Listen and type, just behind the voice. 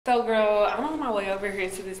So, girl, I'm on my way over here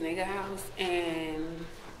to this nigga house, and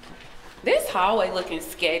this hallway looking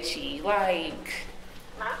sketchy. Like,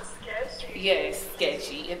 not sketchy. Yes,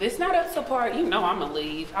 sketchy. If it's not up to par, you know I'ma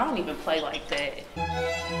leave. I don't even play like that.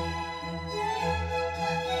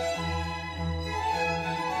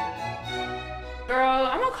 Girl,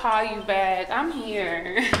 I'm gonna call you back. I'm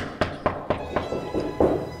here.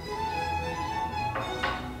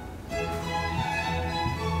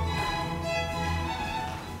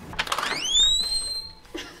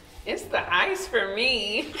 It's the ice for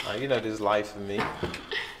me. Oh, you know this life for me.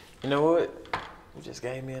 You know what? You just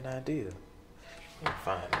gave me an idea. Let me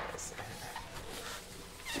find this.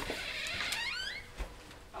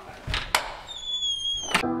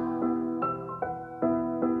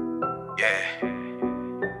 Yeah.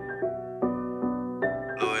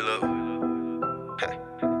 Louis, look.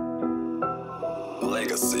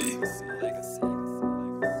 Legacy.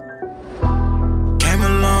 Came a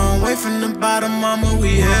long way from the bottom, mama,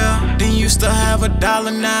 we here. Didn't used to have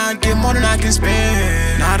 $1, now I get more than I can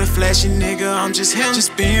spend. Not a flashy nigga, I'm just him,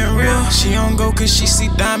 just being real. She don't go cause she see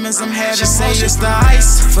diamonds, I'm having. She say it's the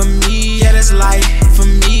ice. For me, yeah, that's light. For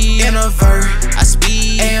me, introvert, I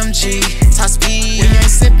speed. AMG, top speed. We ain't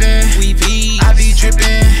sippin', we be. I be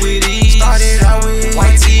drippin' with ease. Started out with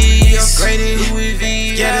white tees, upgraded Louis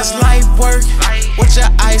V. Yeah, that's life work. What your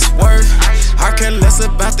ice worth? I care less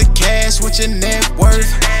about the cash, what your net worth.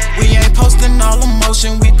 We ain't posting all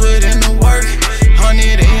emotion, we put in the work.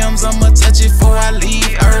 100 M's, I'ma touch it before I leave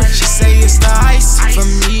Earth. She say it's the ice. For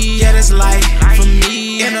me, yeah, that's light. For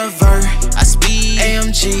me, introvert, I speed.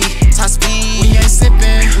 AMG, top speed. We ain't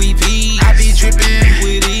sippin', we be. I be drippin'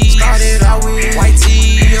 with ease. Started out with white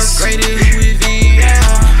tees, upgraded Louis V. Yeah.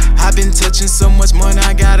 I've been touching so much money,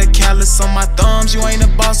 I got a callus on my thumbs. You ain't a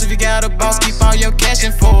boss if you got a boss, keep all your cash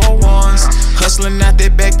in 401s. Hustling out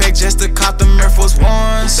that backpack just to cop them Air Force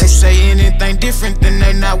Ones. They say anything different, then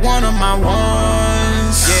they not one of my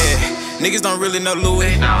ones. Yeah. Niggas don't really know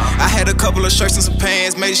Lewie. I had a couple of shirts and some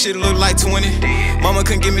pants, made shit look like 20. Mama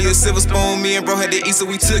couldn't give me a silver spoon, me and bro had to eat, so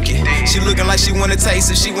we took it. She looking like she wanna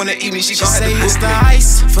taste it, she wanna eat me, she gon' have to book it's the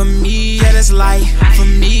ice. For me, yeah, that's light. For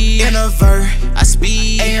me, introvert, I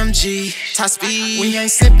speed. AMG, top speed. We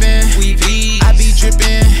ain't sippin', we be. I be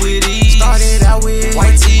drippin' with ease. Started out with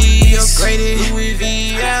white tees, upgraded Louis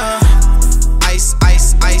V, yeah. Ice,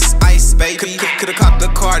 ice, ice, ice, baby. Coulda copped the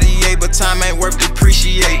Cartier, but time ain't worth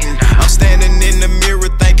depreciating. I'm standing in the mirror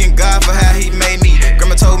thanking God for how he made me.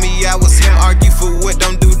 Grandma told me I was him, argue for what,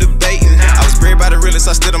 don't do debating. I was bred by the realest,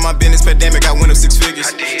 I stood on my business. Pandemic, I went up 6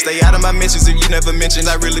 figures. Stay out of my mentions if you never mentioned.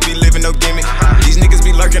 I really be living no gimmick. These niggas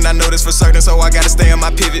be lurking, I know this for certain, so I gotta stay on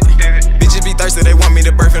my pivot. Bitches be thirsty, they want me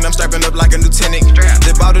to birth, and I'm strapping up like a lieutenant.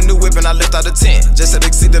 Just bought a new whip and I left out the tent, just to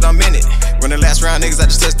exceed that I'm in it. Running last round, niggas, I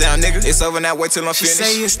just touched down, nigga. It's over now, wait till I'm finished. She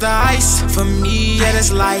say it's the ice. For me, yeah,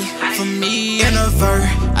 that's light. For me, introvert,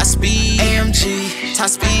 I speed. AMG, top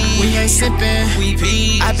speed. We ain't sippin', we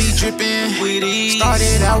be. I be drippin' with ease.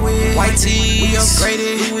 Started out with white tees, we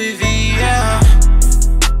upgraded Louis V, yeah.